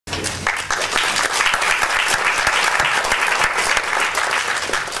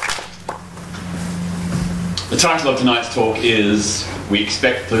title of tonight's talk is We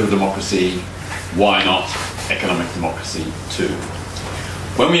Expect Political Democracy, Why Not Economic Democracy Too?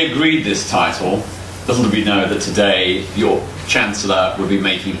 When we agreed this title, little did we know that today your Chancellor would be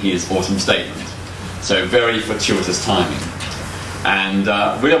making his autumn statement. So very fortuitous timing. And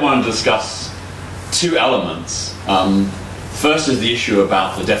we want to discuss two elements. First is the issue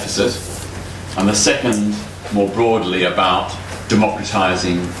about the deficit, and the second, more broadly, about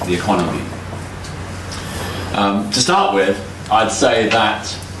democratising the economy. To start with, I'd say that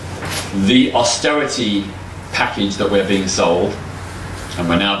the austerity package that we're being sold, and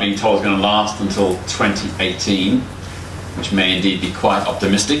we're now being told is going to last until 2018, which may indeed be quite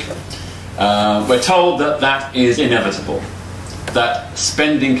optimistic, we're told that that is inevitable, that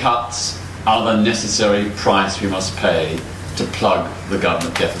spending cuts are the necessary price we must pay to plug the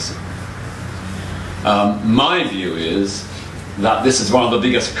government deficit. My view is that this is one of the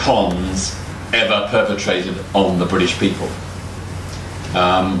biggest cons ever perpetrated on the British people.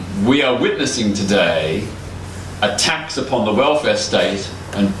 We are witnessing today attacks upon the welfare state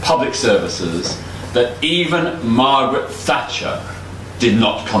and public services that even Margaret Thatcher did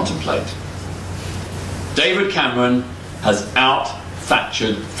not contemplate. David Cameron has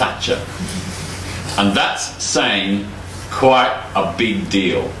out-Thatchered Thatcher. And that's saying quite a big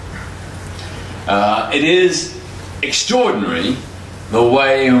deal. It is extraordinary the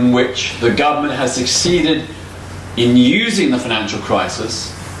way in which the government has succeeded in using the financial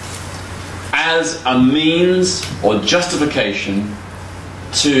crisis as a means or justification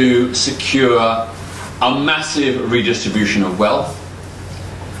to secure a massive redistribution of wealth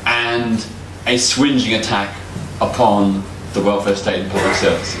and a swingeing attack upon the welfare state and public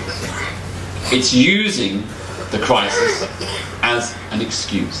services. It's using the crisis as an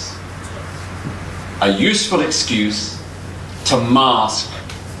excuse. A useful excuse to mask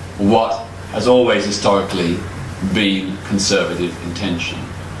what has always historically been conservative intention,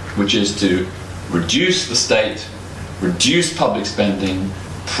 which is to reduce the state, reduce public spending,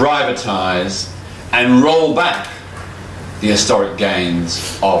 privatise, and roll back the historic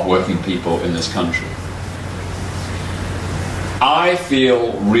gains of working people in this country. I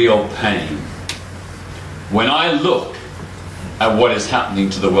feel real pain when I look at what is happening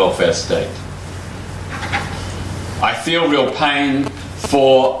to the welfare state. I feel real pain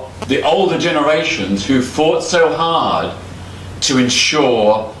for the older generations who fought so hard to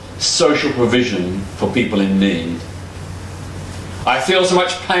ensure social provision for people in need. I feel so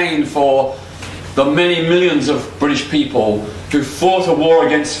much pain for the many millions of British people who fought a war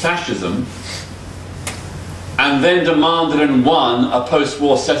against fascism and then demanded and won a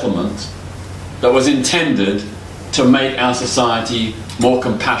post-war settlement that was intended to make our society more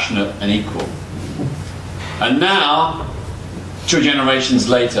compassionate and equal. And now, 2 generations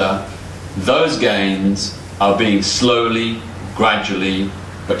later, those gains are being slowly, gradually,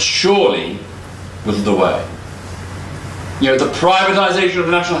 but surely whittled away. You know, the privatisation of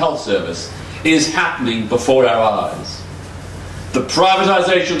the National Health Service is happening before our eyes. The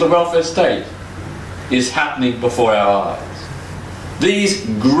privatisation of the welfare state is happening before our eyes. These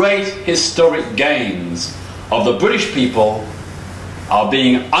great historic gains of the British people are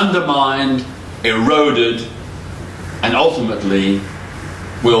being undermined, eroded, and ultimately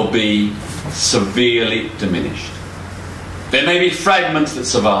will be severely diminished. There may be fragments that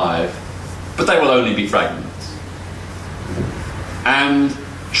survive, but they will only be fragments. And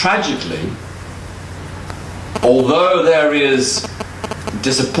tragically, although there is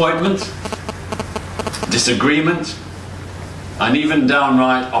disappointment, disagreement, and even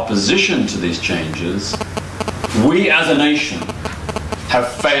downright opposition to these changes, we as a nation have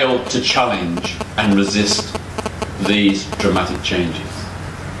failed to challenge and resist these dramatic changes.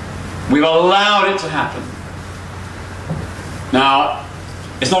 We've allowed it to happen. Now,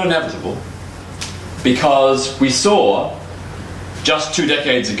 it's not inevitable, because we saw just 2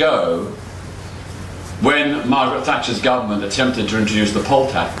 decades ago, when Margaret Thatcher's government attempted to introduce the poll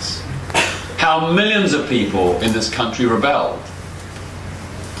tax, how millions of people in this country rebelled.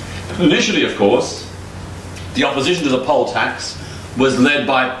 Initially, of course, the opposition to the poll tax was led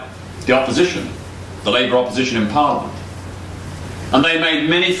by the opposition, the Labour opposition in Parliament. And they made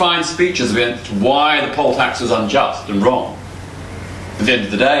many fine speeches about why the poll tax was unjust and wrong. At the end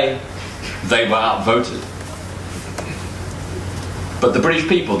of the day, they were outvoted. But the British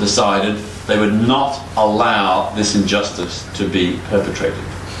people decided they would not allow this injustice to be perpetrated.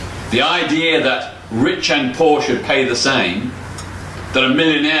 The idea that rich and poor should pay the same, that a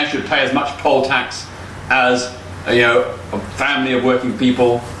millionaire should pay as much poll tax as a family of working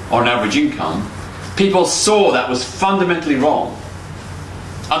people on average income, people saw that was fundamentally wrong,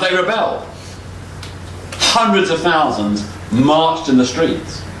 and they rebelled. Hundreds of thousands marched in the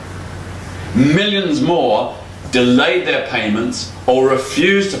streets. Millions more delayed their payments or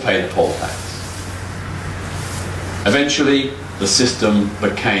refused to pay the poll tax. Eventually, the system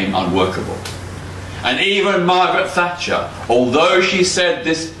became unworkable. And even Margaret Thatcher, although she said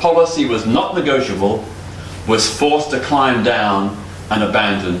this policy was not negotiable, was forced to climb down and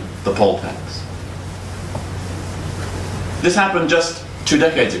abandon the poll tax. This happened just 2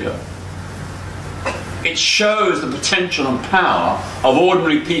 decades ago. It shows the potential and power of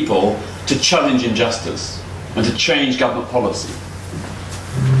ordinary people to challenge injustice and to change government policy.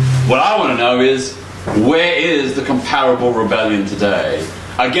 What I want to know is, where is the comparable rebellion today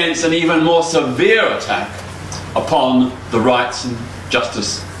against an even more severe attack upon the rights and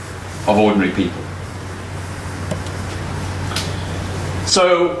justice of ordinary people?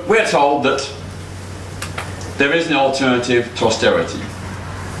 So we're told that there is an alternative to austerity,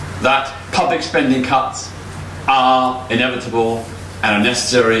 that public spending cuts are inevitable and a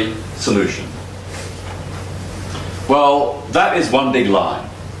necessary solution. Well, that is one big lie.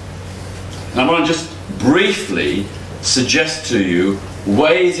 And I want to just briefly suggest to you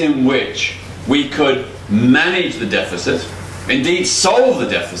ways in which we could manage the deficit, indeed solve the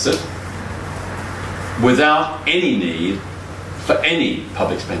deficit, without any need for any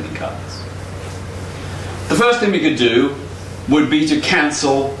public spending cuts. The first thing we could do would be to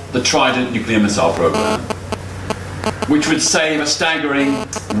cancel the Trident nuclear missile program, which would save a staggering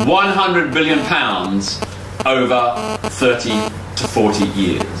 £100 billion over 30 to 40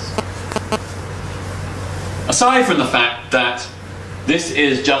 years. Aside from the fact that this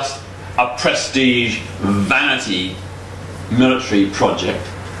is just a prestige, vanity military project,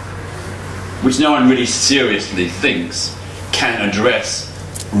 which no one really seriously thinks can address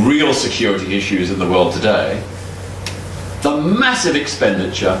real security issues in the world today, the massive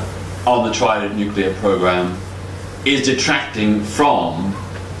expenditure on the Trident nuclear program is detracting from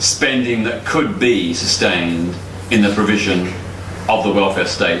spending that could be sustained in the provision of the welfare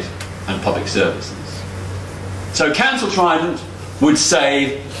state and public services. So cancel Trident would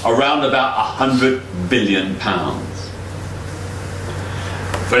save around about £100 billion.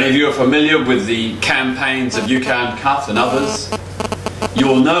 For any of you who are familiar with the campaigns of You Can Cut and others, you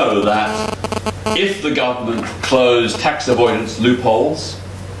will know that if the government closed tax avoidance loopholes,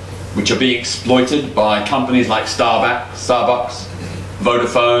 which are being exploited by companies like Starbucks,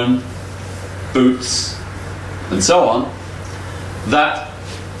 Vodafone, Boots, and so on, that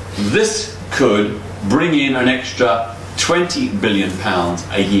this could bring in an extra £20 billion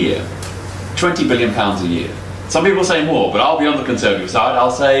a year. £20 billion a year. Some people say more, but I'll be on the conservative side. I'll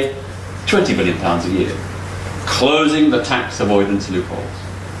say £20 billion a year. Closing the tax avoidance loopholes.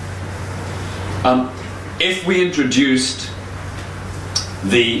 If we introduced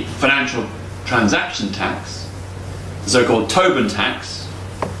the financial transaction tax, the so-called Tobin tax,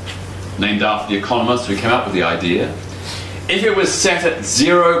 named after the economist who came up with the idea, if it was set at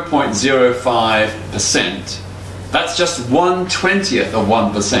 0.05%, that's just 1/20th of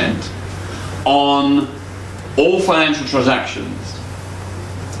 1% on all financial transactions.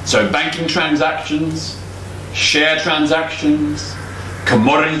 So banking transactions, share transactions,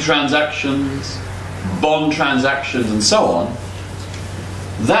 commodity transactions, bond transactions, and so on,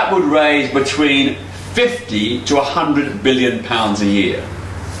 that would raise between 50 to 100 billion pounds a year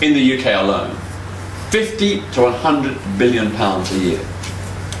in the UK alone. 50 to 100 billion pounds a year.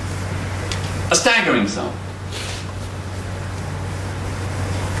 A staggering sum.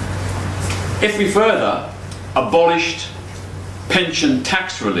 If we further abolished pension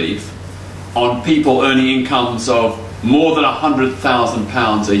tax relief on people earning incomes of more than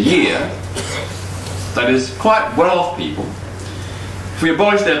 £100,000 a year, that is quite well-off people, if we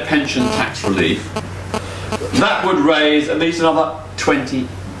abolish their pension tax relief, that would raise at least another £20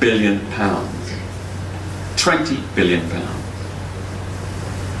 billion. £20 billion.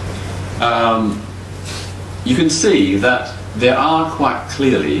 You can see that there are quite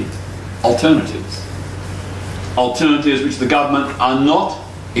clearly alternatives. Alternatives which the government are not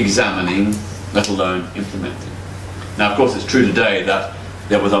examining, let alone implementing. Now, of course, it's true today that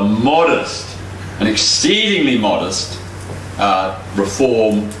there was a modest, an exceedingly modest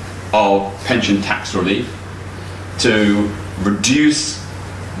reform of pension tax relief to reduce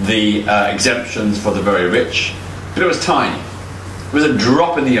the exemptions for the very rich, but it was tiny. It was a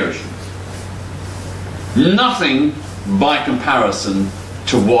drop in the ocean. Nothing by comparison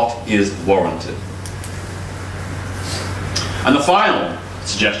to what is warranted. And the final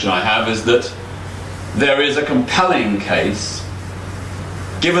suggestion I have is that there is a compelling case,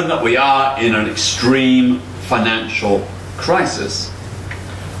 given that we are in an extreme financial crisis,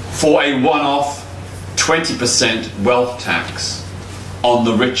 for a one-off 20% wealth tax on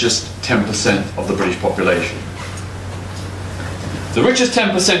the richest 10% of the British population. The richest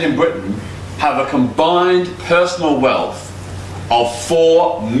 10% in Britain have a combined personal wealth of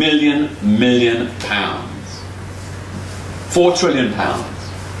 £4 million pounds. £4 trillion pounds.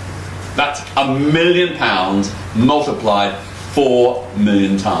 That's £1 million multiplied 4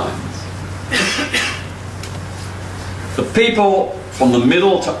 million times. The people from the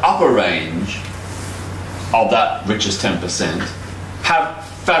middle to upper range of that richest 10% have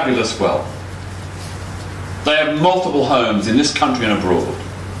fabulous wealth. They have multiple homes in this country and abroad.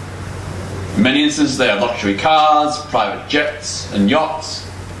 In many instances they have luxury cars, private jets and yachts,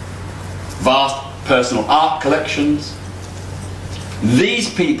 vast personal art collections.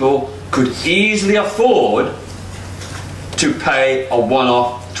 These people could easily afford to pay a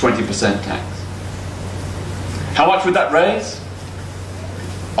one-off 20% tax. How much would that raise?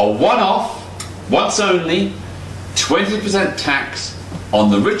 A one-off, once only, 20% tax on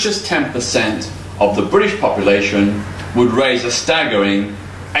the richest 10% of the British population would raise a staggering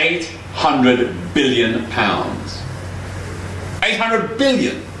 £800 billion. 800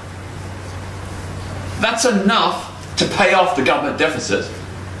 billion! That's enough to pay off the government deficit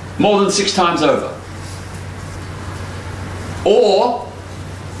more than 6 times over. Or,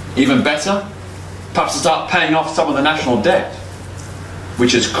 even better, perhaps to start paying off some of the national debt,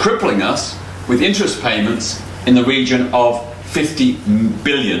 which is crippling us with interest payments in the region of £50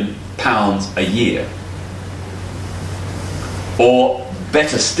 billion a year. Or,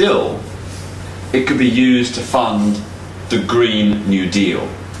 better still, it could be used to fund the Green New Deal.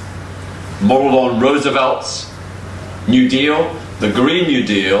 Modelled on Roosevelt's New Deal, the Green New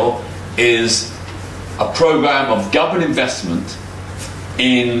Deal is a program of government investment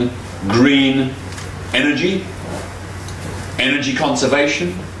in green energy, energy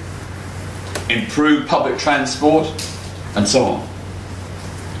conservation, improved public transport, and so on.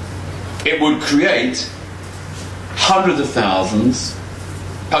 It would create hundreds of thousands,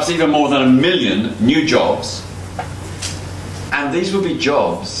 perhaps even more than 1 million new jobs, and these would be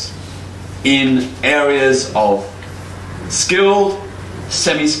jobs in areas of skilled,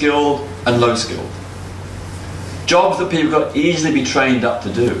 semi-skilled, and low-skilled. Jobs that people could easily be trained up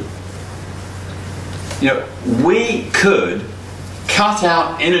to do. You know, we could cut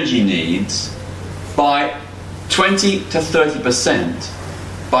out energy needs by 20 to 30%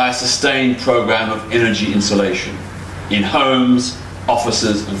 by a sustained program of energy insulation in homes,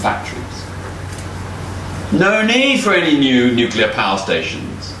 offices, and factories. No need for any new nuclear power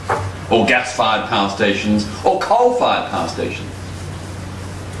stations, or gas-fired power stations, or coal-fired power stations.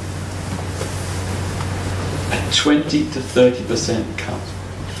 A 20 to 30% cut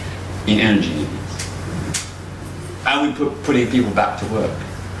in energy needs. And we putting people back to work.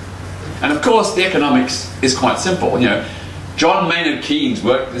 And of course, the economics is quite simple. You know, John Maynard Keynes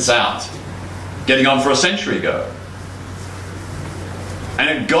worked this out, getting on for a century ago. And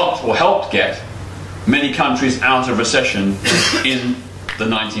it got, or helped get, many countries out of recession in the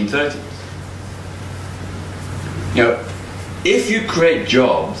 1930s. You know, if you create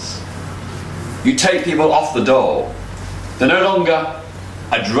jobs, you take people off the dole. They're no longer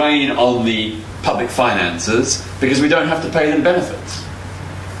a drain on the public finances because we don't have to pay them benefits.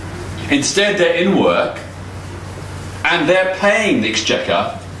 Instead, they're in work and they're paying the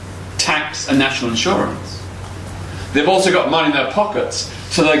exchequer tax and national insurance. They've also got money in their pockets,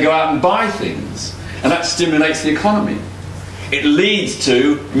 so they go out and buy things, and that stimulates the economy. It leads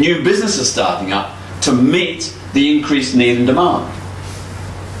to new businesses starting up to meet the increased need and demand.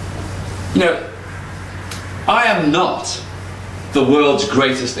 You know, I am not the world's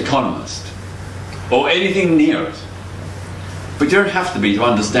greatest economist, or anything near it. But you don't have to be to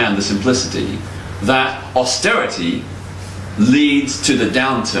understand the simplicity that austerity leads to the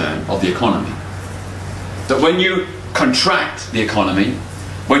downturn of the economy. That when you contract the economy,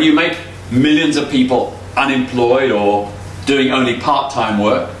 when you make millions of people unemployed or doing only part-time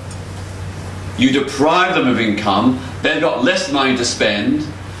work, you deprive them of income, they've got less money to spend,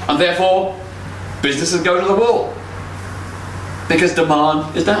 and therefore businesses go to the wall because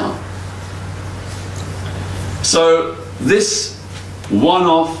demand is down. So this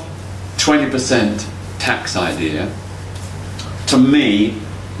one-off 20% tax idea, to me,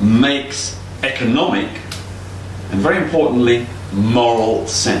 makes economic and, very importantly, moral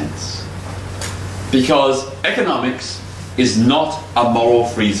sense. Because economics is not a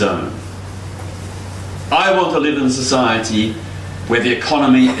moral-free zone. I want to live in a society where the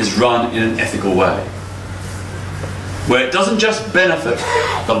economy is run in an ethical way, where it doesn't just benefit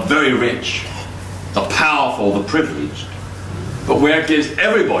the very rich, the powerful, the privileged, but where it gives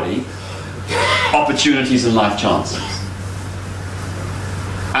everybody opportunities and life chances.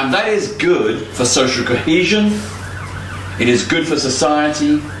 And that is good for social cohesion, it is good for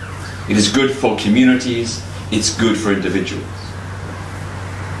society, it is good for communities, it's good for individuals.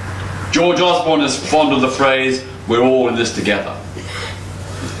 George Osborne is fond of the phrase, "We're all in this together."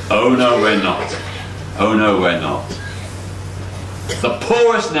 Oh no, we're not. Oh no, we're not. The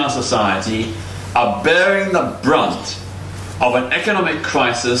poorest in our society are bearing the brunt of an economic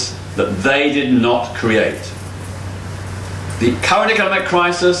crisis that they did not create. The current economic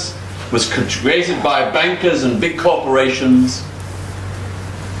crisis was created by bankers and big corporations,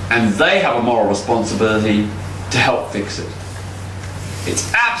 and they have a moral responsibility to help fix it.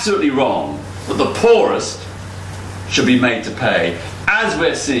 It's absolutely wrong that the poorest should be made to pay, as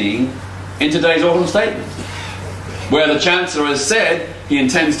we're seeing in today's Autumn Statement, where the Chancellor has said he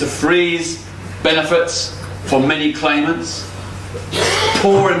intends to freeze benefits for many claimants,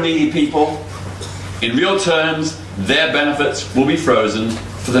 poor and needy people. In real terms, their benefits will be frozen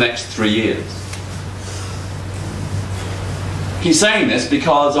for the next 3 years. He's saying this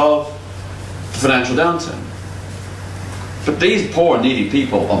because of the financial downturn. But these poor and needy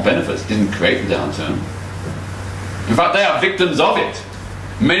people on benefits didn't create the downturn. In fact, they are victims of it.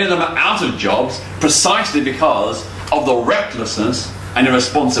 Many of them are out of jobs precisely because of the recklessness and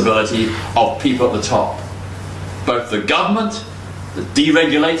irresponsibility of people at the top. Both the government, that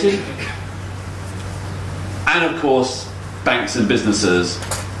deregulated, and of course banks and businesses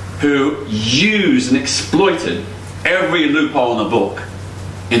who used and exploited every loophole in the book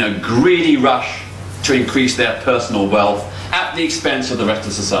in a greedy rush to increase their personal wealth at the expense of the rest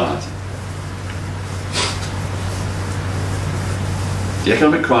of society. The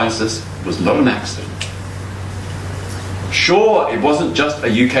economic crisis was not an accident. Sure, it wasn't just a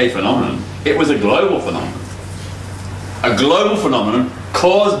UK phenomenon, it was a global phenomenon. A global phenomenon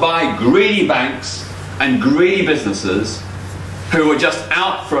caused by greedy banks and greedy businesses who were just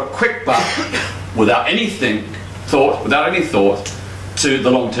out for a quick buck without any thought to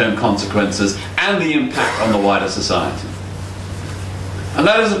the long-term consequences and the impact on the wider society. And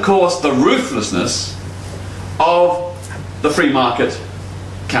that is, of course, the ruthlessness of the free market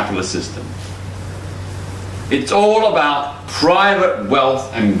capitalist system. It's all about private wealth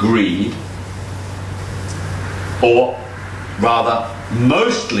and greed, or rather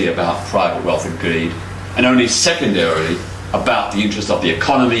mostly about private wealth and greed, and only secondarily about the interest of the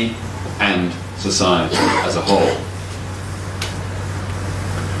economy and society as a whole.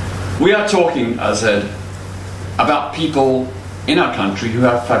 We are talking, as I said, about people in our country who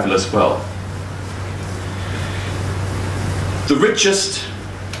have fabulous wealth. The richest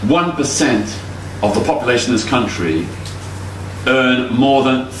 1% of the population of this country earn more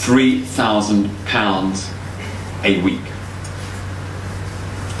than £3,000 a week.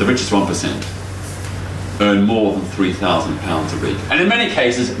 The richest 1% earn more than £3,000 a week. And in many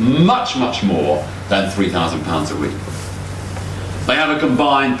cases, much, much more than £3,000 a week. They have a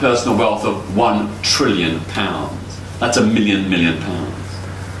combined personal wealth of £1 trillion. That's £1 million.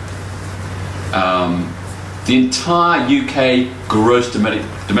 The entire UK gross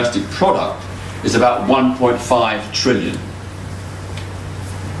domestic product is about 1.5 trillion.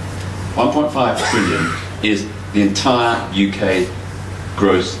 1.5 trillion is the entire UK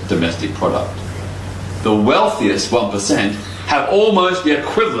gross domestic product. The wealthiest 1% have almost the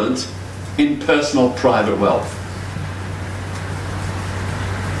equivalent in personal private wealth.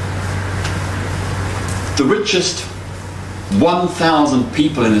 The richest 1,000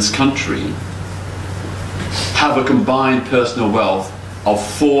 people in this country have a combined personal wealth of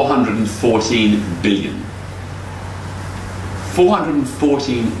 414 billion.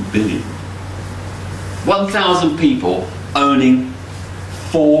 414 billion. 1,000 people owning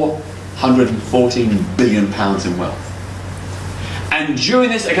 414 billion pounds in wealth. And during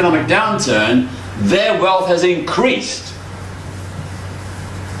this economic downturn, their wealth has increased.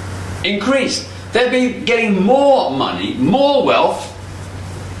 Increased. They've been getting more money, more wealth,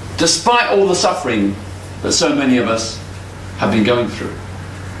 despite all the suffering that so many of us have been going through.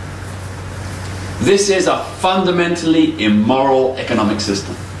 This is a fundamentally immoral economic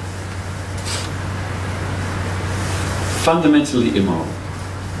system. Fundamentally immoral.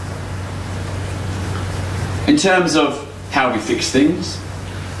 In terms of how we fix things,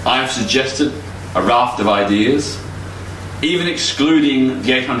 I've suggested a raft of ideas, even excluding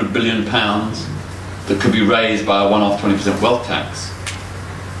the £800 billion that could be raised by a one-off 20% wealth tax.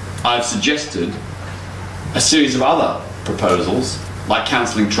 I've suggested a series of other proposals, like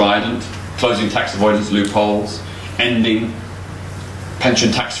cancelling Trident, closing tax avoidance loopholes, ending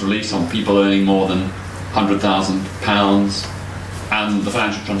pension tax release on people earning more than £100,000, and the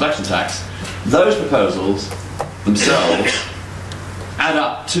financial transaction tax, those proposals themselves add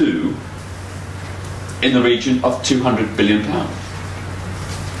up to in the region of £200 billion.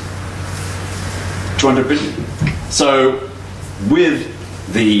 200 billion. So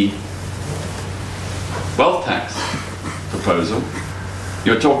with the wealth tax proposal,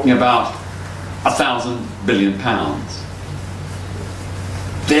 you're talking about £1,000 billion.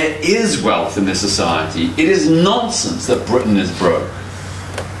 There is wealth in this society. It is nonsense that Britain is broke.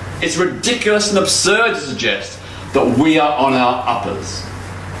 It's ridiculous and absurd to suggest that we are on our uppers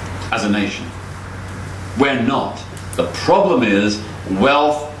as a nation. We're not. The problem is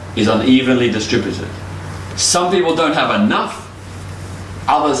wealth is unevenly distributed. Some people don't have enough,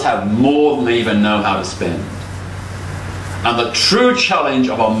 others have more than they even know how to spend. And the true challenge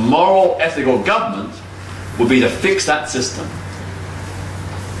of a moral, ethical government would be to fix that system,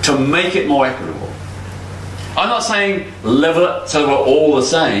 to make it more equitable. I'm not saying level it so we're all the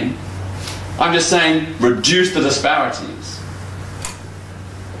same. I'm just saying reduce the disparities.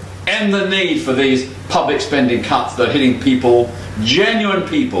 End the need for these public spending cuts that are hitting people, genuine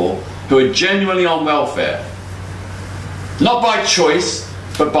people, who are genuinely on welfare. Not by choice,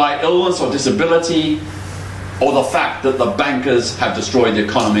 but by illness or disability, or the fact that the bankers have destroyed the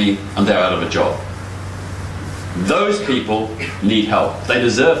economy and they're out of a job. Those people need help. They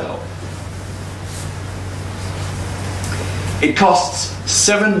deserve help. It costs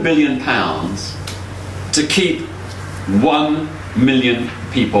 £7 billion to keep 1 million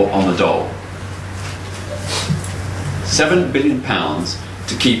people on the dole. £7 billion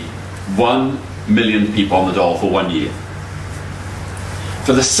to keep 1 million people on the dole for 1 year.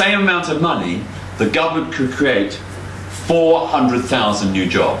 For the same amount of money, the government could create 400,000 new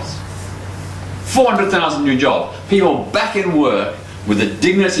jobs. 400,000 new jobs. People back in work with the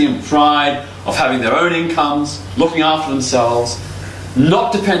dignity and pride of having their own incomes, looking after themselves,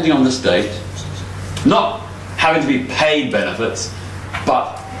 not depending on the state, not having to be paid benefits,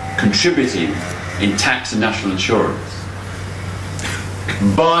 but contributing in tax and national insurance,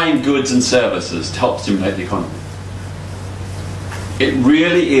 buying goods and services to help stimulate the economy. It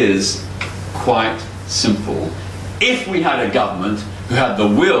really is quite simple if we had a government who had the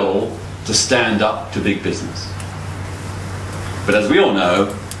will to stand up to big business. But as we all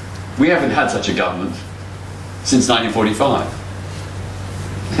know, we haven't had such a government since 1945.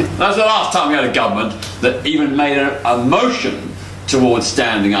 That's the last time we had a government that even made a motion towards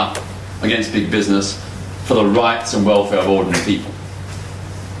standing up against big business for the rights and welfare of ordinary people.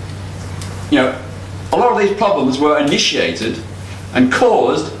 You know, a lot of these problems were initiated and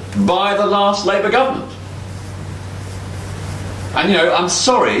caused by the last Labour government. And you know, I'm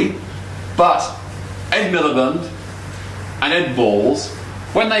sorry, but Ed Miliband and Ed Balls,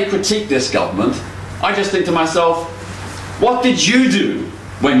 when they critique this government, I just think to myself, what did you do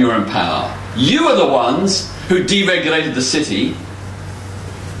when you were in power? You were the ones who deregulated the city.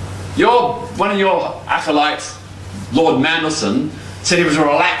 One of your acolytes, Lord Mandelson, said he was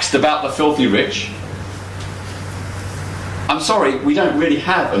relaxed about the filthy rich. I'm sorry, we don't really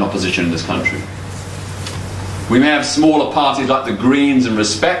have an opposition in this country. We may have smaller parties like the Greens and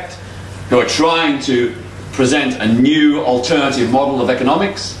Respect, who are trying to present a new alternative model of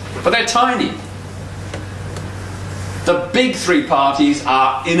economics, but they're tiny. The big three parties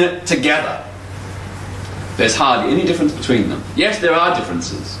are in it together. There's hardly any difference between them. Yes, there are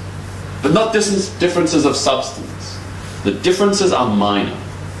differences, but not differences of substance. The differences are minor.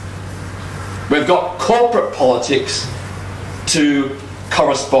 We've got corporate politics to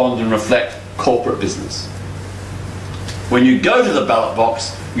correspond and reflect corporate business. When you go to the ballot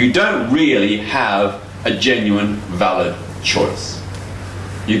box, you don't really have a genuine, valid choice.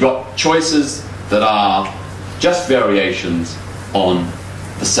 You've got choices that are just variations on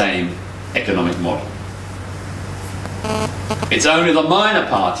the same economic model. It's only the minor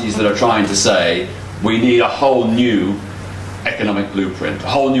parties that are trying to say we need a whole new economic blueprint, a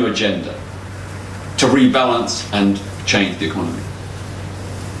whole new agenda to rebalance and change the economy.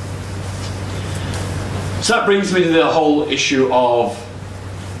 So that brings me to the whole issue of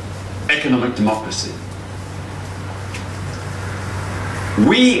economic democracy.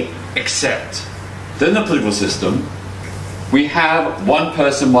 We accept that in the political system we have one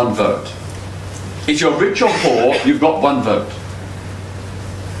person, one vote. If you're rich or poor, you've got one vote.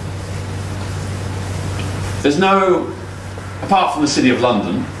 There's no, apart from the City of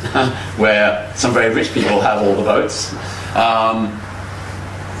London, where some very rich people have all the votes,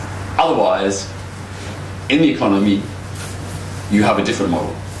 otherwise, in the economy, you have a different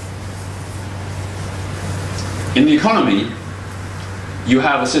model. In the economy, you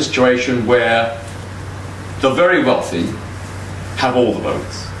have a situation where the very wealthy have all the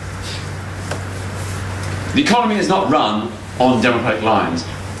votes. The economy is not run on democratic lines.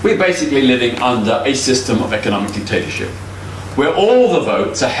 We're basically living under a system of economic dictatorship, where all the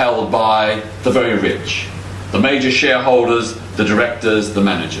votes are held by the very rich, the major shareholders, the directors, the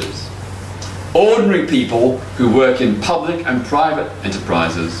managers. Ordinary people who work in public and private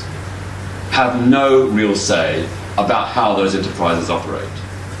enterprises have no real say about how those enterprises operate.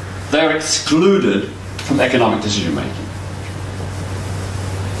 They're excluded from economic decision making.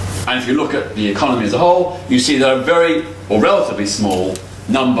 And if you look at the economy as a whole, you see that a very, or relatively small,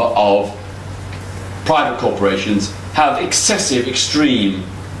 number of private corporations have excessive, extreme,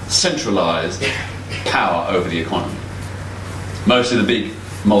 centralized power over the economy. Mostly the big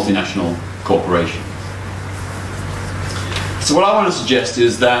multinational corporations. So what I want to suggest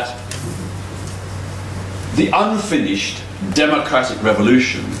is that the unfinished democratic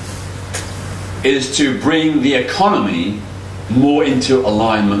revolution is to bring the economy more into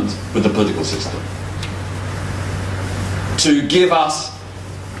alignment with the political system. To give us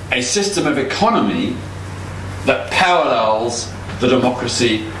a system of economy that parallels the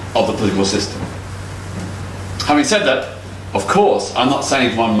democracy of the political system. Having said that, of course, I'm not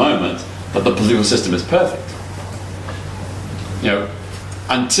saying for one moment that the political system is perfect. You know,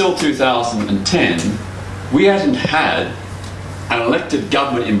 until 2010, we hadn't had an elected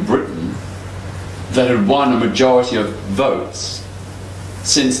government in Britain that had won a majority of votes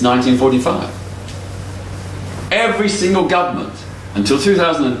since 1945. Every single government, until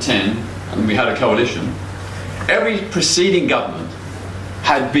 2010, and we had a coalition, every preceding government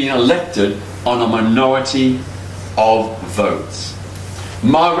had been elected on a minority of votes.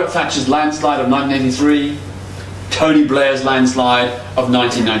 Margaret Thatcher's landslide of 1983, Tony Blair's landslide of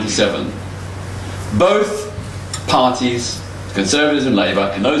 1997. Both parties, Conservatives and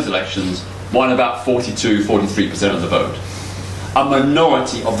Labour, in those elections won about 42–43% of the vote. A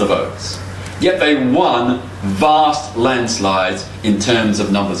minority of the votes. Yet they won vast landslides in terms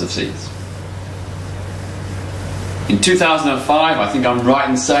of numbers of seats. In 2005, I think I'm right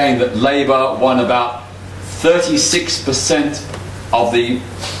in saying that Labour won about 36% of the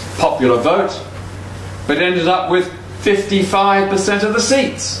popular vote, but it ended up with 55% of the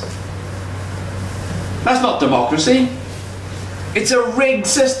seats. That's not democracy. It's a rigged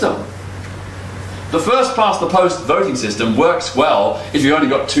system. The first past the post voting system works well if you've only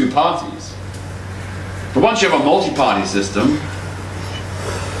got two parties. But once you have a multi-party system,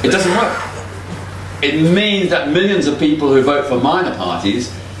 it doesn't work. It means that millions of people who vote for minor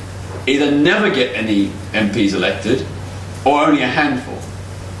parties either never get any MPs elected or only a handful.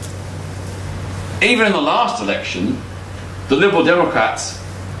 Even in the last election, the Liberal Democrats,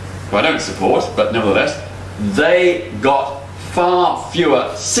 who I don't support, but nevertheless, they got far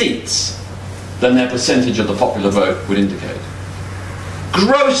fewer seats than their percentage of the popular vote would indicate.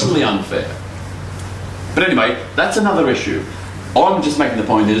 Grossly unfair. But anyway, that's another issue. All I'm just making the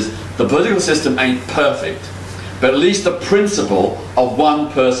point is, the political system ain't perfect, but at least the principle of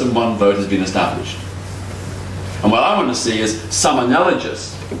one person, one vote has been established. And what I want to see is some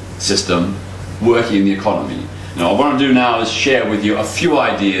analogous system working in the economy. Now, what I want to do now is share with you a few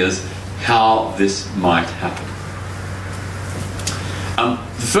ideas how this might happen.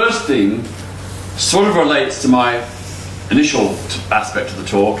 The first thing sort of relates to my initial aspect of the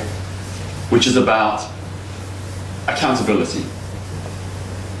talk, which is about accountability.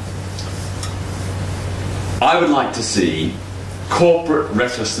 I would like to see corporate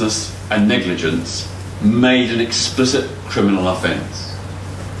recklessness and negligence made an explicit criminal offence.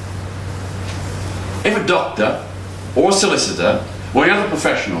 If a doctor or a solicitor or any other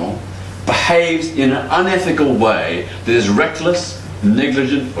professional behaves in an unethical way that is reckless,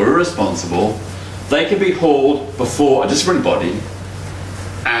 negligent or irresponsible, they can be hauled before a disciplinary body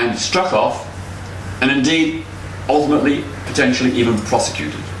and struck off, and indeed ultimately potentially even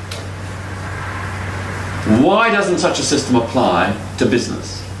prosecuted. Why doesn't such a system apply to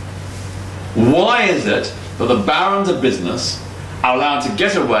business? Why is it that the barons of business are allowed to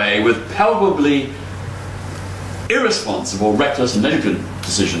get away with palpably irresponsible, reckless and negligent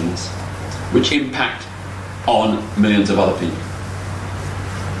decisions which impact on millions of other people?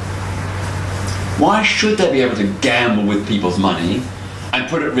 Why should they be able to gamble with people's money and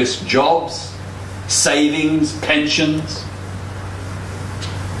put at risk jobs, savings, pensions?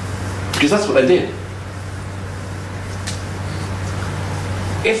 Because that's what they did.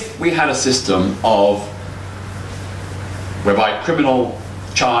 If we had a system of whereby criminal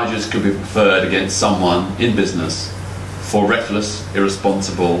charges could be preferred against someone in business for reckless,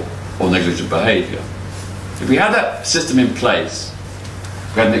 irresponsible or negligent behaviour, if we had that system in place,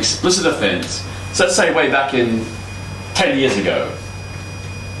 we had an explicit offence. So let's say way back in 10 years ago,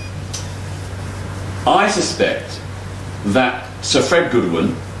 I suspect that Sir Fred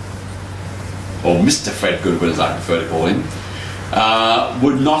Goodwin, or Mr. Fred Goodwin as I prefer to call him,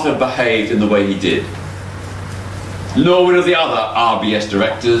 would not have behaved in the way he did, nor would have the other RBS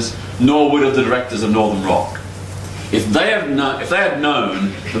directors, nor would have the directors of Northern Rock. If they had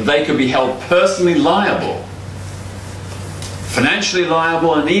known that they could be held personally liable, financially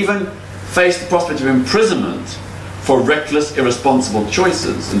liable, and even face the prospect of imprisonment for reckless, irresponsible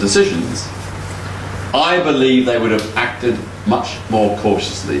choices and decisions, I believe they would have acted much more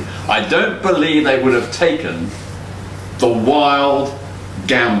cautiously. I don't believe they would have taken the wild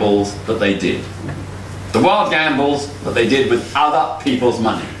gambles that they did. The wild gambles that they did with other people's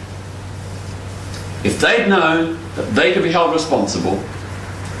money. If they'd known that they could be held responsible,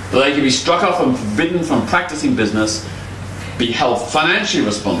 that they could be struck off and forbidden from practicing business, be held financially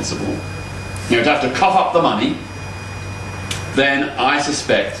responsible, to have to cough up the money, then I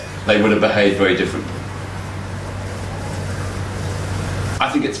suspect they would have behaved very differently. I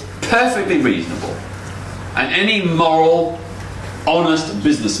think it's perfectly reasonable, and any moral, honest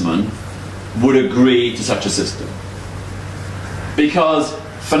businessman would agree to such a system. Because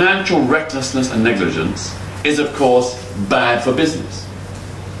financial recklessness and negligence is, of course, bad for business.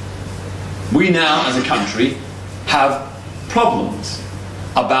 We now, as a country, have problems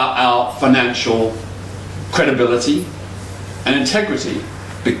about our financial credibility and integrity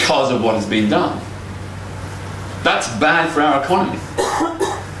because of what has been done. That's bad for our economy.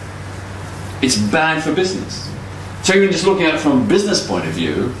 It's bad for business. So even just looking at it from a business point of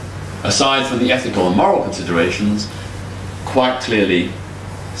view, aside from the ethical and moral considerations, quite clearly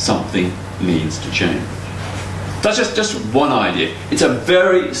something needs to change. That's just one idea. It's a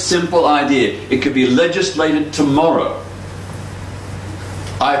very simple idea. It could be legislated tomorrow.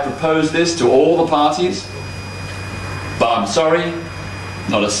 I propose this to all the parties, but I'm sorry,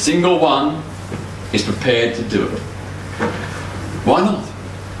 not a single one is prepared to do it. Why not?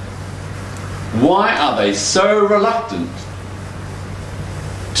 Why are they so reluctant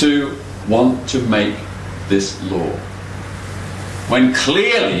to want to make this law, when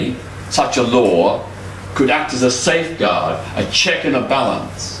clearly such a law could act as a safeguard, a check and a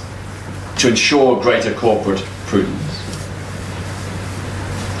balance to ensure greater corporate prudence?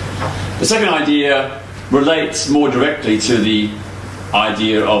 The second idea relates more directly to the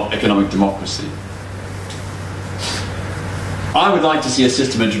idea of economic democracy. I would like to see a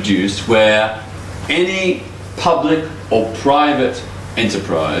system introduced where any public or private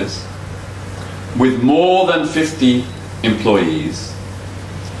enterprise with more than 50 employees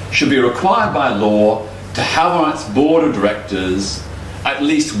should be required by law to have on its board of directors at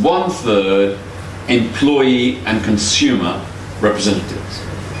least 1/3 employee and consumer representatives.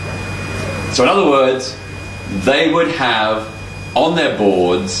 So in other words, they would have on their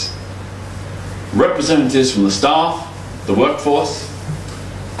boards representatives from the staff, the workforce,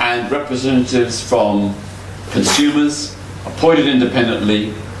 and representatives from consumers appointed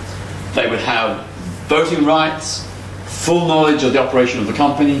independently. They would have voting rights, full knowledge of the operation of the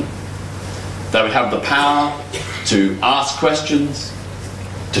company. They would have the power to ask questions,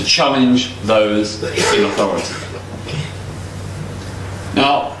 to challenge those in authority.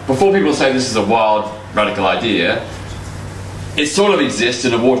 Now, before people say this is a wild, radical idea, it sort of exists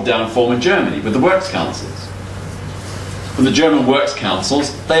in a watered-down form in Germany with the works councils. With the German works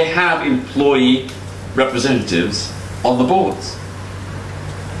councils, they have employee representatives on the boards.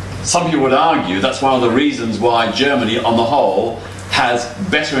 Some people would argue that's one of the reasons why Germany, on the whole, has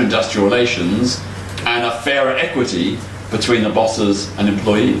better industrial relations and a fairer equity between the bosses and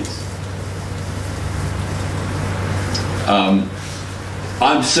employees.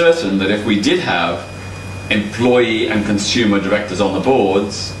 I'm certain that if we did have employee and consumer directors on the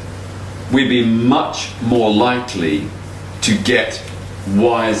boards, we'd be much more likely to get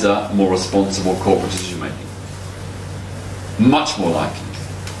wiser, more responsible corporate decision making. Much more likely.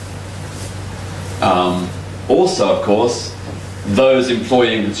 Also, of course, those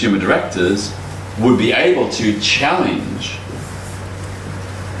employee and consumer directors would be able to challenge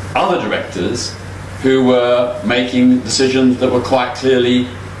other directors who were making decisions that were quite clearly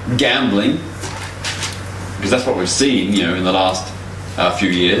gambling, because that's what we've seen, in the last few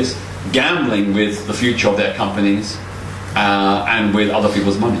years, gambling with the future of their companies and with other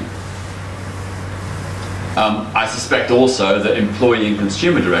people's money. I suspect also that employee and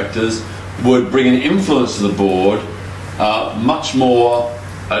consumer directors would bring an influence to the board, much more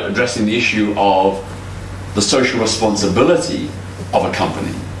addressing the issue of the social responsibility of a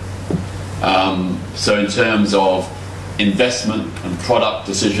company. So in terms of investment and product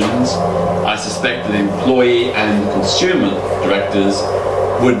decisions, I suspect that employee and consumer directors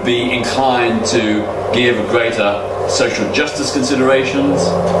would be inclined to give greater social justice considerations,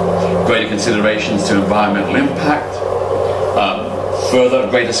 greater considerations to environmental impact, further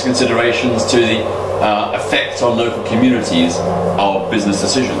greater considerations to the effects on local communities of business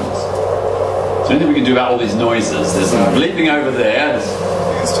decisions. So anything we can do about all these noises? There's some bleeping over there.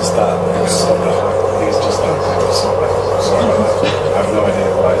 It's just that. I think it's just that. I have no idea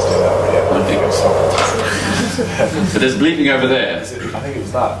why it's doing that, but yeah, I think it's But there's bleeping over there. I think it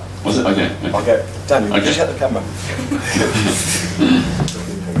was that. Was it? Okay. I'll get Daniel, Okay. just shut the camera.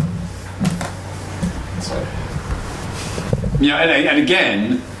 And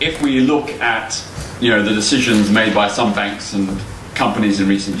again, if we look at the decisions made by some banks and companies in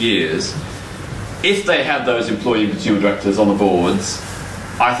recent years, if they had those employee and consumer directors on the boards,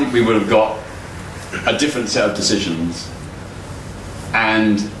 I think we would have got a different set of decisions.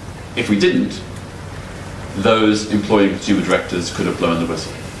 And if we didn't, those employee and consumer directors could have blown the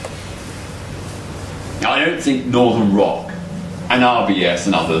whistle. Now, I don't think Northern Rock and RBS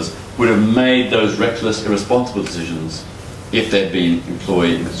and others would have made those reckless, irresponsible decisions if there'd been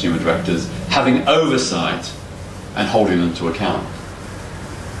employee and consumer directors having oversight and holding them to account.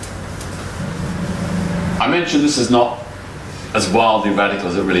 I mentioned this is not as wildly radical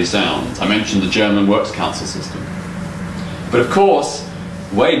as it really sounds. I mentioned the German Works Council system. But of course,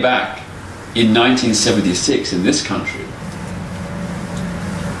 way back in 1976 in this country,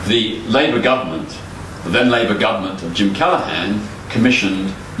 the Labour government, the then Labour government of Jim Callaghan,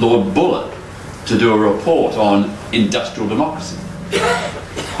 commissioned Lord Bullock to do a report on industrial democracy.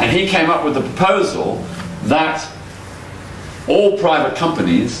 And he came up with the proposal that all private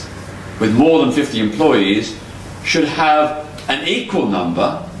companies with more than 50 employees should have an equal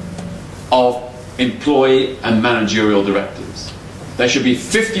number of employee and managerial directors. There should be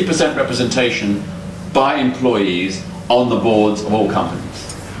 50% representation by employees on the boards of all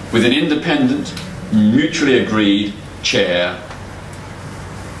companies, with an independent, mutually agreed chair.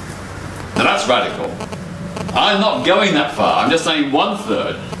 Now that's radical. I'm not going that far, I'm just saying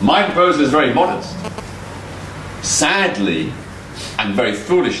 1/3. My proposal is very modest. Sadly, and very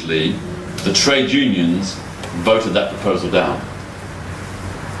foolishly, the trade unions voted that proposal down.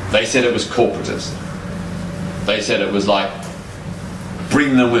 They said it was corporatist. They said it was like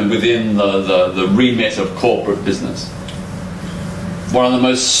bring them within the remit of corporate business. One of the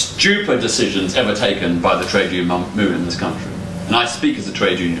most stupid decisions ever taken by the trade union movement in this country. And I speak as a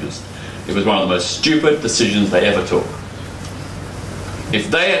trade unionist. It was one of the most stupid decisions they ever took.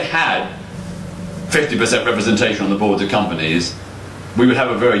 If they had had 50% representation on the boards of companies, we would have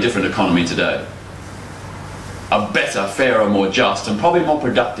a very different economy today. A better, fairer, more just, and probably more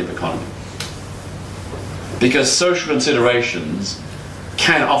productive economy. Because social considerations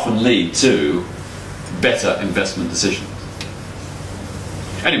can often lead to better investment decisions.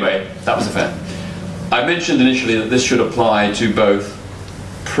 Anyway, that was a fact. I mentioned initially that this should apply to both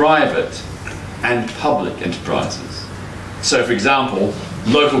private and public enterprises. So, for example,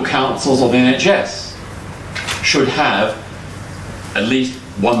 local councils or the NHS should have at least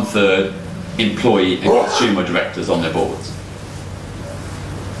 1/3 employee and consumer directors on their boards.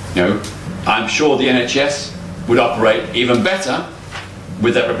 I'm sure the NHS would operate even better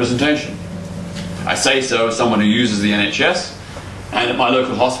with that representation. I say so as someone who uses the NHS, and at my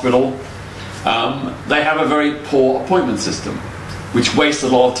local hospital they have a very poor appointment system which wastes a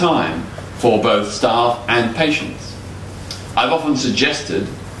lot of time for both staff and patients. I've often suggested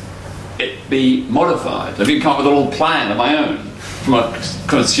it be modified. I've even come up with a little plan of my own from a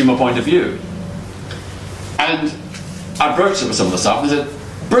consumer point of view. And I broached it with some of the staff and said,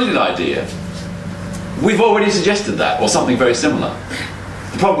 brilliant idea. We've already suggested that, or something very similar.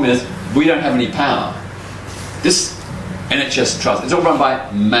 The problem is, we don't have any power. This NHS Trust, it's all run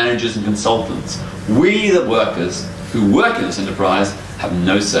by managers and consultants. We, the workers who work in this enterprise, have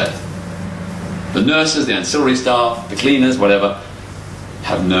no say. The nurses, the ancillary staff, the cleaners, whatever,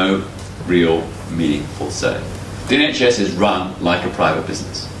 have no real meaningful say. The NHS is run like a private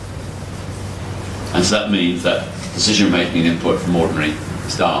business. And so that means that decision-making and input from ordinary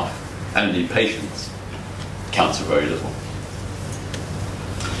staff, and indeed patients, counts for very little.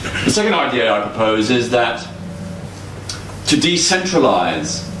 The second idea I propose is that to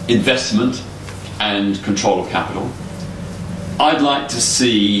decentralise investment and control of capital, I'd like to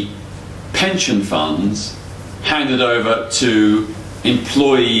see pension funds handed over to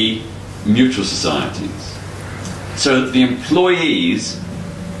employee mutual societies, so that the employees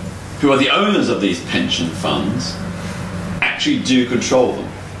who are the owners of these pension funds actually do control them.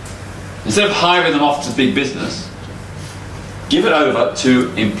 Instead of hiring them off to big business, give it over to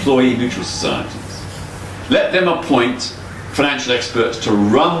employee mutual societies. Let them appoint financial experts to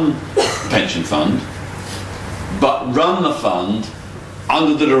run the pension fund, but run the fund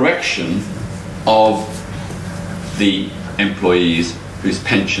under the direction of the employees whose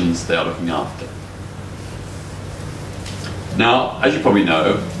pensions they are looking after. Now, as you probably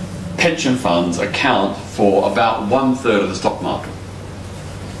know, pension funds account for about 1/3 of the stock market,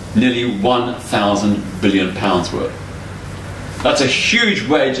 nearly £1,000 billion worth. That's a huge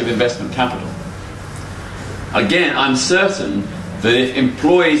wage of investment capital. Again, I'm certain that if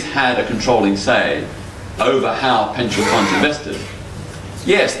employees had a controlling say over how pension funds invested,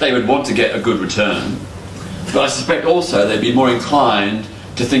 yes, they would want to get a good return, but I suspect also they'd be more inclined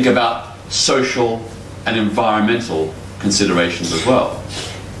to think about social and environmental considerations as well.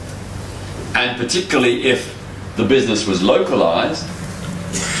 And particularly if the business was localized,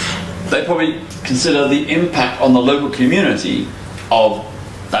 they'd probably consider the impact on the local community of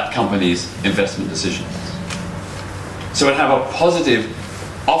that company's investment decisions. So it'd have a positive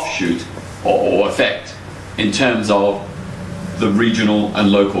offshoot or effect in terms of the regional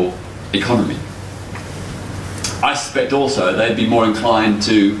and local economy. I suspect also they'd be more inclined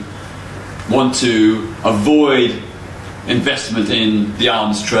to want to avoid investment in the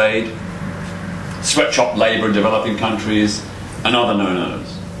arms trade, sweatshop labour in developing countries, and other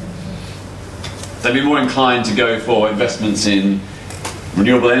no-nos. They'd be more inclined to go for investments in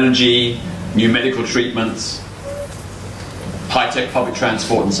renewable energy, new medical treatments, high-tech public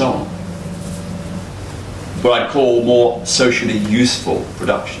transport, and so on. What I'd call more socially useful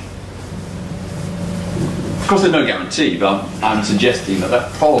production. Of course, there's no guarantee, but I'm suggesting that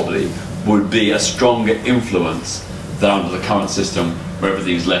that probably would be a stronger influence than under the current system where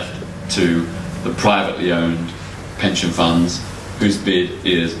everything's left to the privately owned pension funds whose bid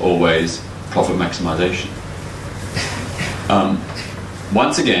is always profit maximisation.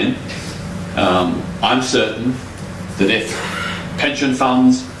 Once again, I'm certain that if pension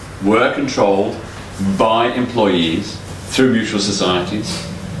funds were controlled by employees through mutual societies,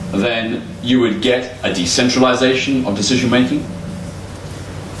 then you would get a decentralisation of decision making,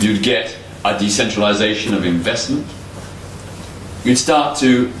 you'd get a decentralisation of investment, you'd start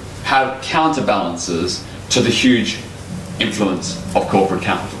to have counterbalances to the huge influence of corporate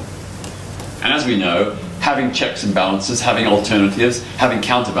capital. And as we know, having checks and balances, having alternatives, having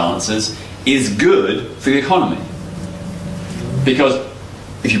counterbalances is good for the economy. Because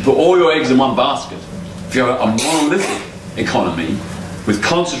if you put all your eggs in one basket, if you have a monolithic economy with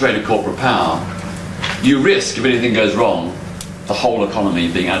concentrated corporate power, you risk, if anything goes wrong, the whole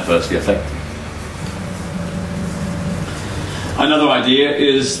economy being adversely affected. Another idea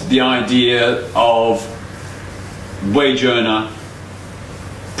is the idea of wage earner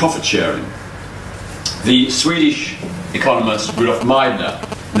profit sharing. The Swedish economist Rudolf Meidner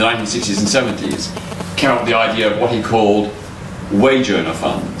in the 1960s and 70s came up with the idea of what he called wage earner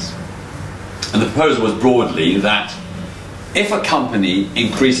funds. And the proposal was broadly that if a company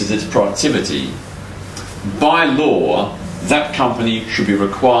increases its productivity, by law, that company should be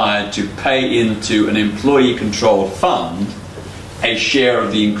required to pay into an employee-controlled fund a share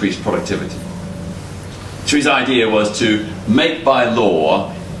of the increased productivity. So his idea was to make by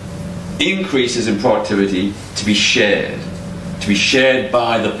law increases in productivity to be shared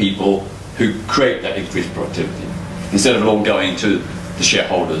by the people who create that increased productivity, instead of it all going to the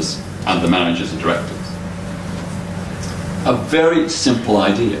shareholders and the managers and directors. A very simple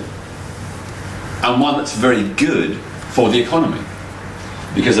idea, and one that's very good for the economy.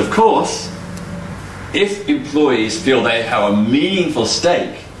 Because of course, if employees feel they have a meaningful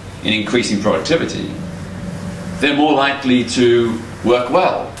stake in increasing productivity, they're more likely to work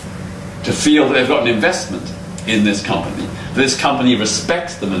well, to feel that they've got an investment in this company, that this company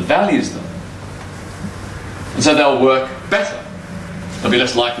respects them and values them. And so they'll work better. They'll be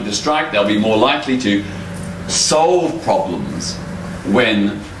less likely to strike, they'll be more likely to solve problems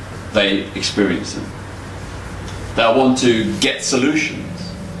when they experience them. They'll want to get solutions.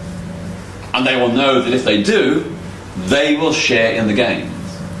 And they will know that if they do, they will share in the gains.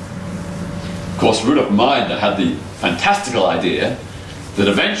 Of course, Rudolf Meidner had the fantastical idea that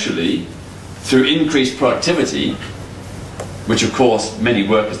eventually, through increased productivity, which of course many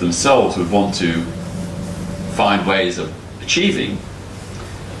workers themselves would want to find ways of achieving,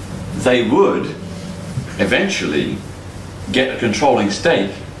 they would eventually get a controlling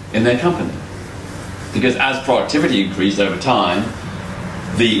stake in their company. Because as productivity increased over time,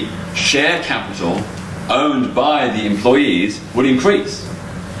 the share capital owned by the employees would increase.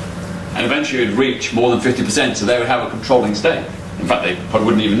 And eventually it would reach more than 50%, so they would have a controlling stake. In fact, they probably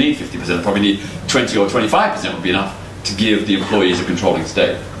wouldn't even need 50%, they probably need 20 or 25% would be enough to give the employees a controlling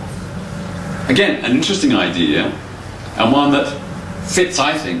stake. Again, an interesting idea, and one that fits,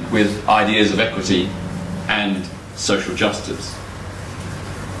 I think, with ideas of equity and social justice.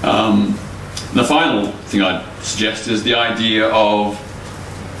 The final thing I'd suggest is the idea of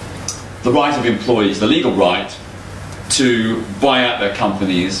the right of employees, the legal right to buy out their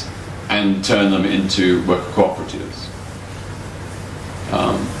companies and turn them into worker cooperatives.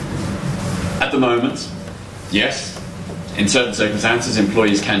 At the moment, yes, in certain circumstances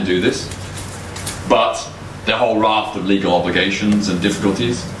employees can do this, but there are a whole raft of legal obligations and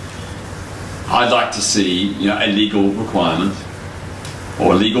difficulties. I'd like to see, a legal requirement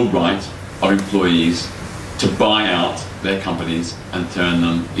or a legal right of employees to buy out their companies and turn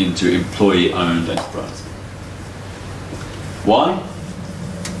them into employee-owned enterprises. Why?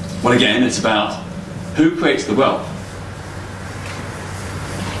 Well, again, it's about who creates the wealth.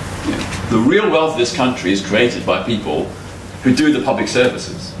 The real wealth of this country is created by people who do the public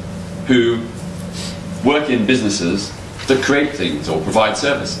services, who work in businesses that create things or provide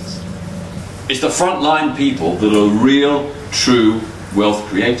services. It's the frontline people that are real, true wealth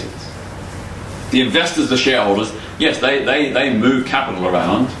creators. The investors, the shareholders, yes, they move capital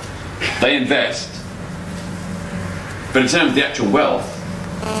around, they invest, but in terms of the actual wealth,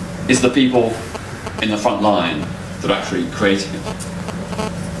 it's the people in the front line that are actually creating it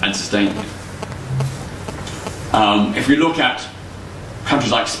and sustaining it. If we look at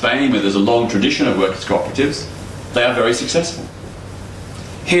countries like Spain, where there's a long tradition of workers' cooperatives, they are very successful.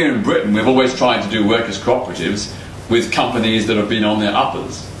 Here in Britain, we've always tried to do workers' cooperatives with companies that have been on their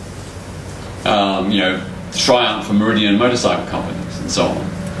uppers. Triumph and Meridian motorcycle companies and so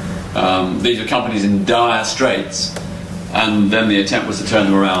on. These are companies in dire straits, and then the attempt was to turn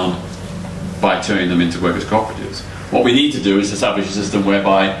them around by turning them into workers' cooperatives. What we need to do is establish a system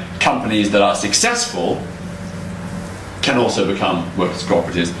whereby companies that are successful can also become workers'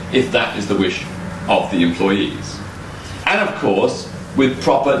 cooperatives, if that is the wish of the employees. And of course, with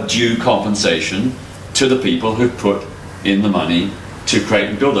proper due compensation to the people who put in the money to create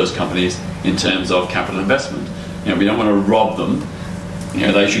and build those companies in terms of capital investment. We don't want to rob them.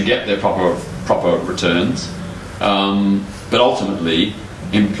 They should get their proper returns. But ultimately,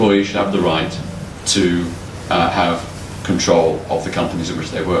 employees should have the right to have control of the companies in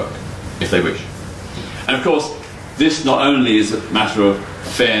which they work, if they wish. And of course, this not only is a matter of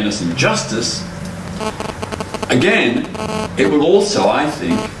fairness and justice, again, it will also, I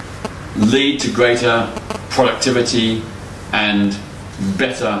think, lead to greater productivity and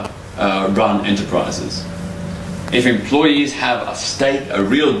better run enterprises. If employees have a stake, a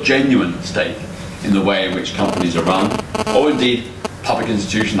real genuine stake in the way in which companies are run, or indeed public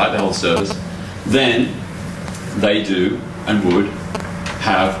institutions like the health service, then they do and would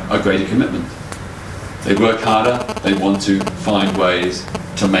have a greater commitment. They work harder, they want to find ways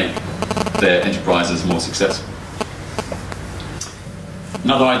to make their enterprises more successful.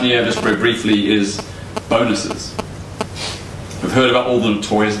 Another idea, just very briefly, is bonuses. We've heard about all the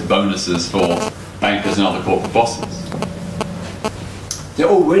notorious bonuses for bankers and other corporate bosses. They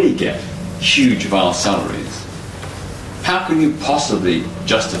already get huge, vast salaries. How can you possibly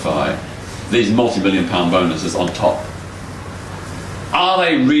justify these multi-million-pound bonuses on top? Are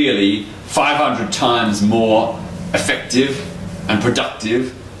they really 500 times more effective and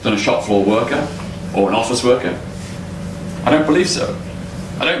productive than a shop floor worker or an office worker? I don't believe so.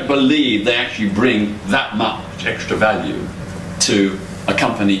 I don't believe they actually bring that much extra value to a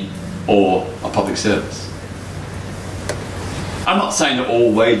company or a public service. I'm not saying that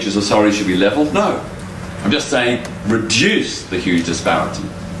all wages or salaries should be levelled, no. I'm just saying reduce the huge disparity,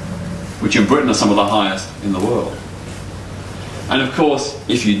 which in Britain are some of the highest in the world. And of course,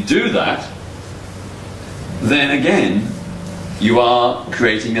 if you do that, then again, you are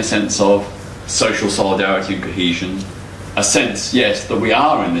creating a sense of social solidarity and cohesion, a sense, yes, that we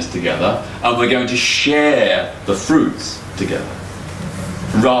are in this together and we're going to share the fruits together,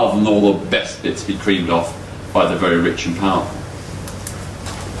 rather than all the best bits be creamed off by the very rich and powerful.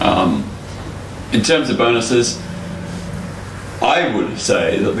 In terms of bonuses, I would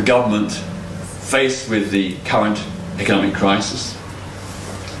say that the government, faced with the current economic crisis,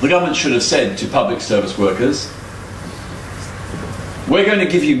 the government should have said to public service workers, we're going to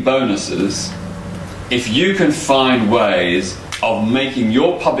give you bonuses if you can find ways of making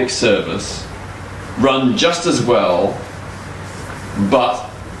your public service run just as well but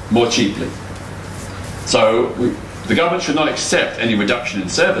more cheaply. So the government should not accept any reduction in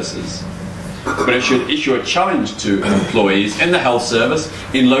services, but it should issue a challenge to employees in the health service,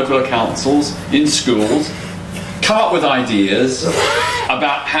 in local councils, in schools, come up with ideas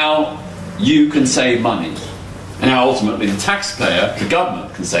about how you can save money and how ultimately the taxpayer, the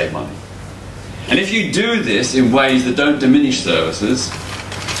government, can save money. And if you do this in ways that don't diminish services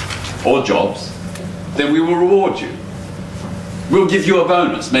or jobs, then we will reward you. We'll give you a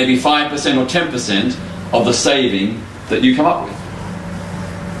bonus, maybe 5% or 10% of the saving that you come up with.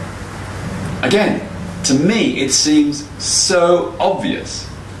 Again, to me, it seems so obvious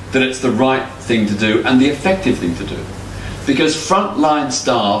that it's the right thing to do and the effective thing to do. Because frontline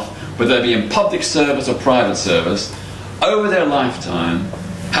staff, whether they be in public service or private service, over their lifetime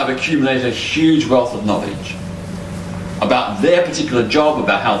have accumulated a huge wealth of knowledge about their particular job,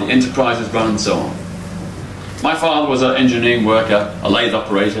 about how the enterprise is run and so on. My father was an engineering worker, a lathe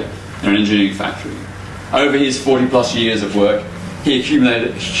operator in an engineering factory. Over his 40+ years of work, he accumulated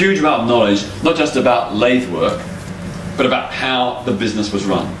a huge amount of knowledge, not just about lathe work, but about how the business was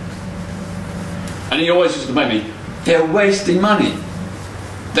run. And he always used to make me, they're wasting money.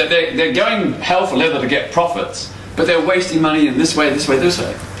 They're going hell for leather to get profits, but they're wasting money in this way, this way, this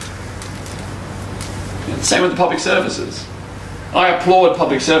way. Same with the public services. I applaud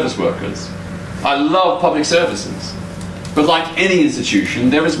public service workers. I love public services. But like any institution,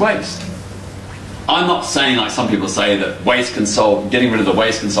 there is waste. I'm not saying, like some people say, that waste can solve, getting rid of the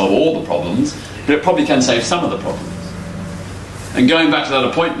waste can solve all the problems, but it probably can save some of the problems. And going back to that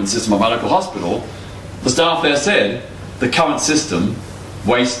appointment system of my local hospital, the staff there said, the current system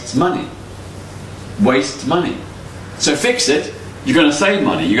wastes money. Wastes money. So fix it, you're going to save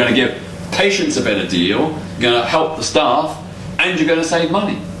money. You're going to give patients a better deal, you're going to help the staff, and you're going to save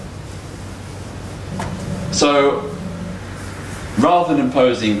money. So, rather than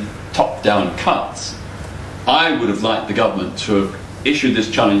imposing top-down cuts, I would have liked the government to have issued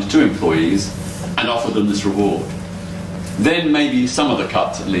this challenge to employees and offered them this reward. Then maybe some of the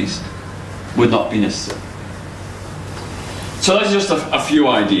cuts, at least, would not be necessary. So those are just a few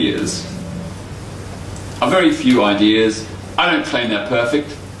ideas. A very few ideas. I don't claim they're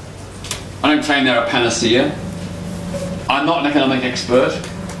perfect. I don't claim they're a panacea. I'm not an economic expert,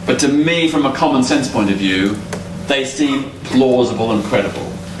 but to me, from a common sense point of view, they seem plausible and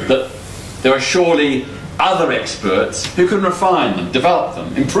credible. That there are surely other experts who can refine them, develop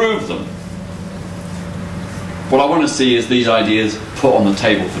them, improve them. What I want to see is these ideas put on the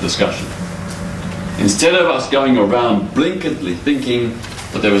table for discussion. Instead of us going around blinkantly thinking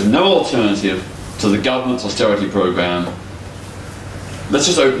that there is no alternative to the government's austerity program, let's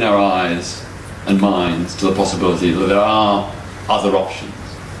just open our eyes and minds to the possibility that there are other options.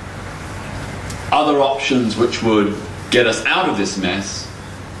 Other options which would get us out of this mess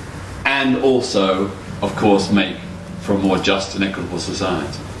and also, of course, make for a more just and equitable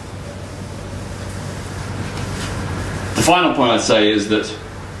society. The final point I'd say is that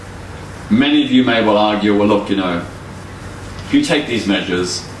many of you may well argue, well look, you know, if you take these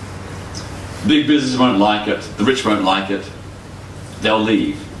measures, big business won't like it, the rich won't like it, they'll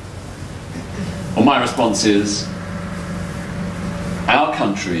leave. Well, my response is, our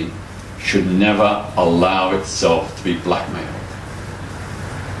country should never allow itself to be blackmailed.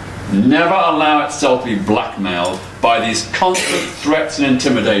 Never allow itself to be blackmailed by these constant threats and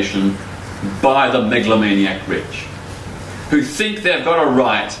intimidation by the megalomaniac rich, who think they've got a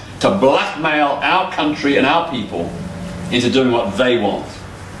right to blackmail our country and our people into doing what they want,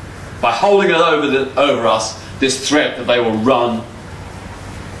 by holding it over us, this threat that they will run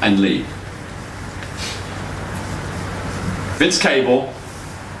and leave. Vince Cable,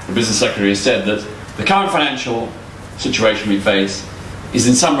 the business secretary, has said that the current financial situation we face is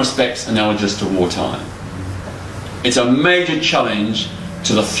in some respects analogous to wartime. It's a major challenge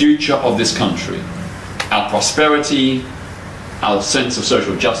to the future of this country, our prosperity, our sense of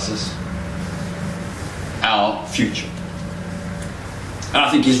social justice, our future. And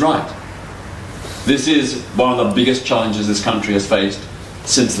I think he's right. This is one of the biggest challenges this country has faced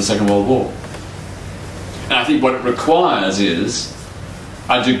since the Second World War. And I think what it requires is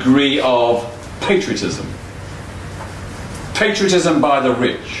a degree of patriotism. Patriotism by the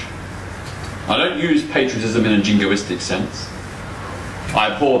rich. I don't use patriotism in a jingoistic sense.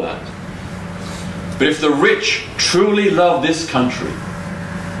 I abhor that. But if the rich truly love this country,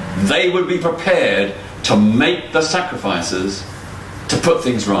 they would be prepared to make the sacrifices to put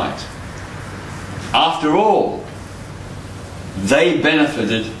things right. After all, they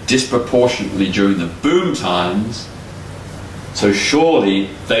benefited disproportionately during the boom times, so surely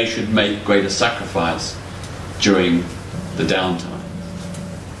they should make greater sacrifice during the downtime.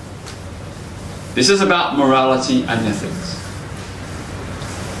 This is about morality and ethics.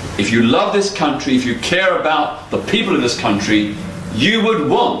 If you love this country, if you care about the people of this country, you would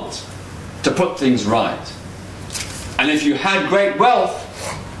want to put things right. And if you had great wealth,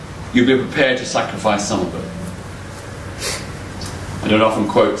 you'd be prepared to sacrifice some of it. don't often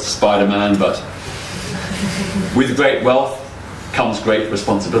quote Spider-Man, but with great wealth comes great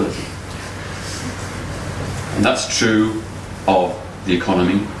responsibility. And that's true of the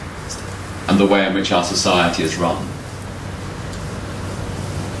economy and the way in which our society is run.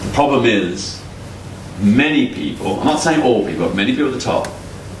 The problem is, many people, I'm not saying all people, but many people at the top,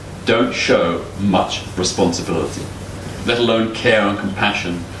 don't show much responsibility, let alone care and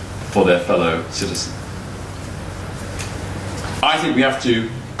compassion for their fellow citizens. I think we have to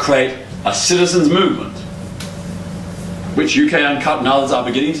create a citizens' movement, which UK Uncut and others are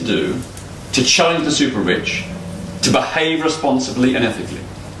beginning to do, to challenge the super rich, to behave responsibly and ethically,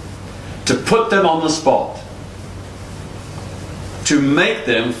 to put them on the spot, to make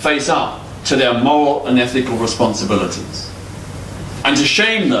them face up to their moral and ethical responsibilities, and to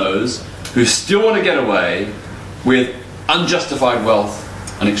shame those who still want to get away with unjustified wealth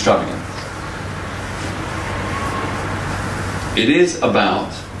and extravagance. It is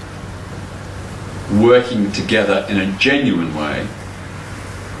about working together in a genuine way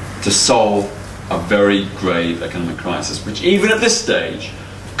to solve a very grave economic crisis, which even at this stage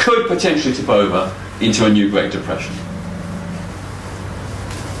could potentially tip over into a new Great Depression.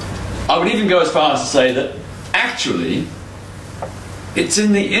 I would even go as far as to say that actually it's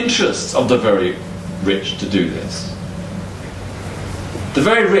in the interests of the very rich to do this. The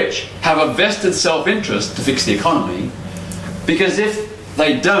very rich have a vested self-interest to fix the economy, because if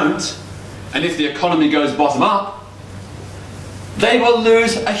they don't, and if the economy goes bottom up, they will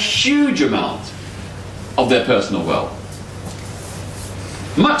lose a huge amount of their personal wealth.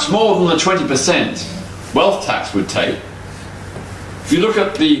 Much more than the 20% wealth tax would take. If you look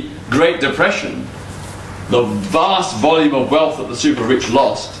at the Great Depression, the vast volume of wealth that the super rich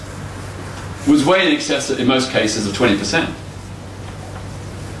lost was way in excess, in most cases, of 20%.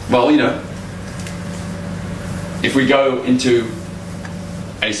 Well, you know, if we go into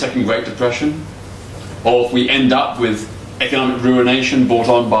a second Great Depression, or if we end up with economic ruination brought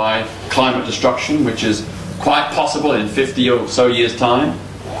on by climate destruction, which is quite possible in 50 or so years' time,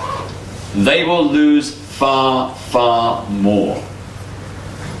 they will lose far, far more.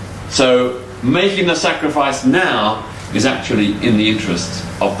 So making the sacrifice now is actually in the interests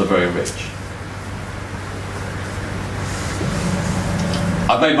of the very rich.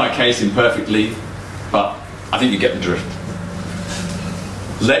 I've made my case imperfectly, but I think you get the drift.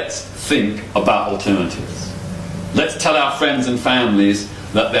 Let's think about alternatives. Let's tell our friends and families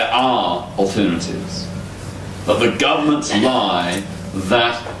that there are alternatives. That the government's lie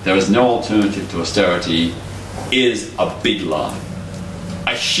that there is no alternative to austerity is a big lie.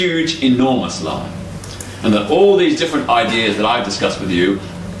 A huge, enormous lie. And that all these different ideas that I've discussed with you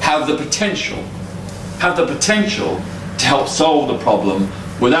have the potential to help solve the problem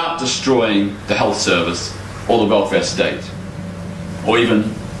without destroying the health service or the welfare state, or even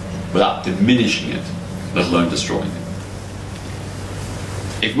without diminishing it, let alone destroying it.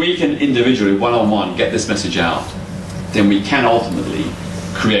 If we can individually, one-on-one, get this message out, then we can ultimately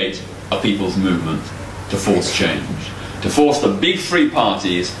create a people's movement to force change, to force the big three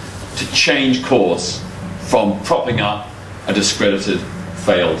parties to change course from propping up a discredited,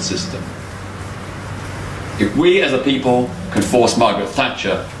 failed system. If we as a people can force Margaret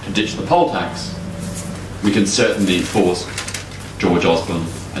Thatcher to ditch the poll tax, we can certainly force George Osborne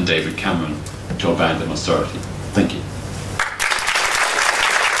and David Cameron to abandon austerity. Thank you.